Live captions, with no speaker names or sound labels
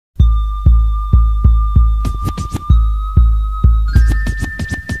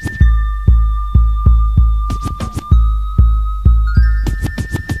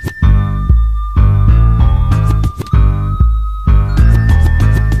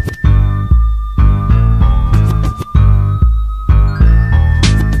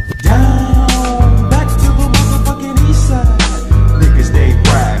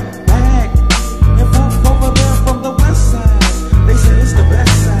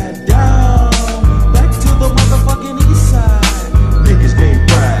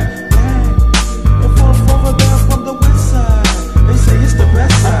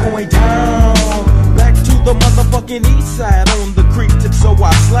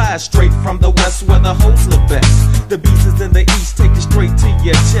Side, straight from the west where the hoes live best. The beast is in the east, take it straight to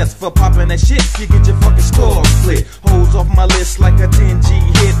your chest. For popping that shit, you get your fucking skull split. Hoes off my list like a 10G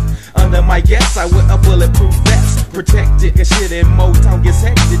hit. Under my gas, I wear a bulletproof vest. Protected, cause shit in Motown gets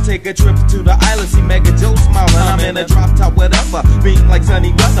hectic. Take a trip to the island, see Mega Joe smiling. I'm in a drop top, whatever. Being like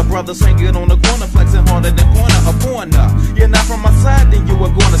Sonny Gunner, brothers hanging on the corner, flexing harder than corner a corner. You're not from my side, then you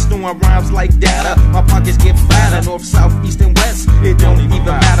are gonna snowing rhymes like data. My pockets get fatter, north, south, east, and west. It don't even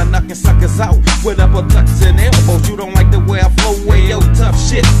matter, knocking suckers out with uppercuts and elbows. You don't like the way I flow, way yo, tough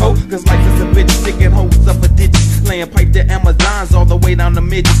shit, ho. Cause life is a bitch, sticking hoes up a ditch. Laying pipe to Amazons all the way down the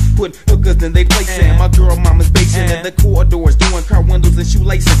midgets. Put hookers in they place, and my girl mama's basing in the corridors, doing car windows and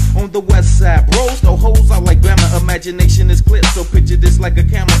shoelacing. On the west side, bros, no hoes out like glamour. Imagination is clear, so picture this like a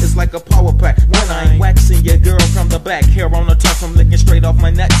camera. It's like a power pack. When I ain't waxing your girl from the back, hair on the top, I'm licking straight off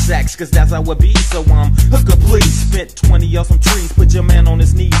my nut sacks. Cause that's how it be, so hooker please. Spent 20 on some trees, put your man on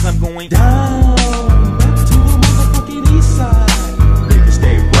his knees. I'm going down back to the motherfucking east side. Niggas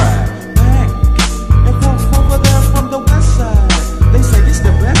stay right back and forth over there from the west side. They say it's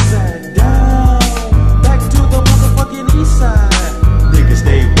the best side. Down back to the motherfucking east side. Niggas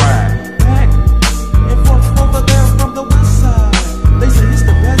stay right back and forth over there from the west side. They say it's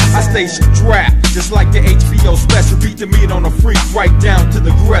the best side. I stay strapped, just like the HBO special. Beat the meat on a freak right down to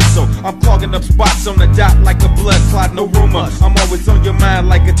the Gresso. I'm clogging up spots on the dot like a blood clot, no rumor. I'm always on your mind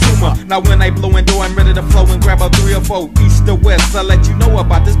like a tumor. Now when I blow and do, I'm ready to flow and grab a 3 or 4 east or west. I let you know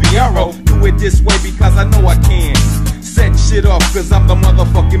about this BRO. Do it this way because I know I can. Set shit off cause I'm the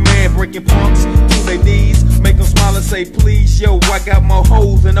motherfucking man. Breaking punks to their knees, make them smile and say please. Yo, I got more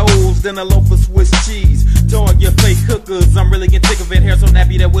hoes and O's than a loaf of Swiss cheese. To all your fake hookers, I'm really getting sick of it. Hair so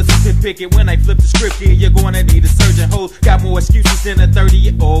nappy that whistle can pick it. When I flip the script here, you're gonna need a surgeon. Hoes got more excuses than a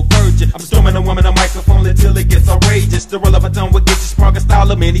 30-year-old virgin. I'm storming a woman a microphone until it gets outrageous. The roll of a tongue will get you sprung a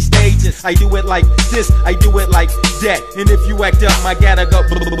style of many stages. I do it like this, I do it like that. And if you act up, I gotta go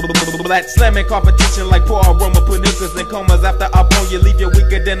black. Slamming competition like poor aroma, put hookers in comas after I bone you, leave you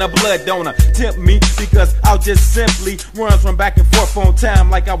weaker than a blood donor. Tempt me because I'll just simply run from back and forth on time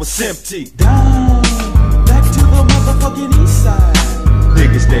like I was empty. Down back to the motherfucking east side.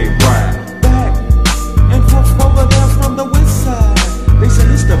 Niggas stay right back and forth over there from the west side. They say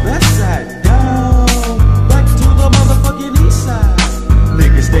it's the best side. Down back to the motherfucking east side.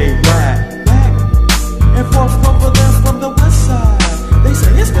 Niggas stay right back and forth over there from the west side. They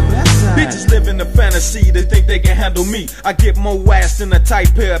say it's the best side. Bitches live in the fantasy, they think they can handle me. I get more ass than a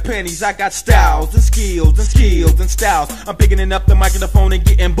tight pair of panties. I got styles and skills and skills and styles. I'm picking it up the microphone and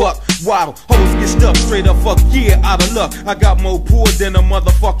getting buck waddle. Hoes get stuck straight up, fuck yeah, out of luck. I got more pull than a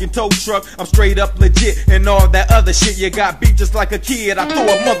motherfucking tow truck. I'm straight up legit and all that other shit. You got beat just like a kid, I throw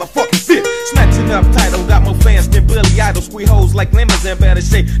a motherfucking fit. Snatching up titles, got more fans than Billy Idol. Squeeze hoes like lemons in better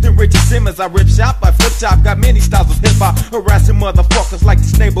shape than Richard Simmons. I rip shop, I flip top, got many styles of hip hop. Harassing motherfuckers like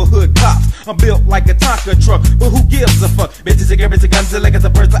this neighborhood cops. I'm built like a Tonka truck, but who gives a fuck? Bitches and girls and guns, like as a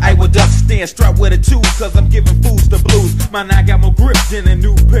person I would duck. Stand strapped with a tube, cause I'm giving fools the blues. Man, I got more grip than a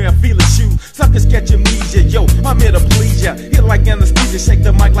new pair of Fila shoes. Suckers catch amnesia, yo, I'm here to please ya. Hit like anesthesia, shake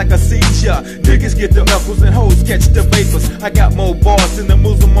the mic like a seizure. Niggas get the knuckles and hoes catch the vapors. I got more bars than the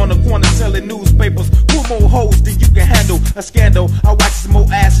Muslim on the corner selling newspapers. Who more hoes than you can handle? A scandal, I wax more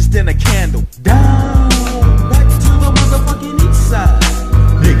ashes than a candle. Down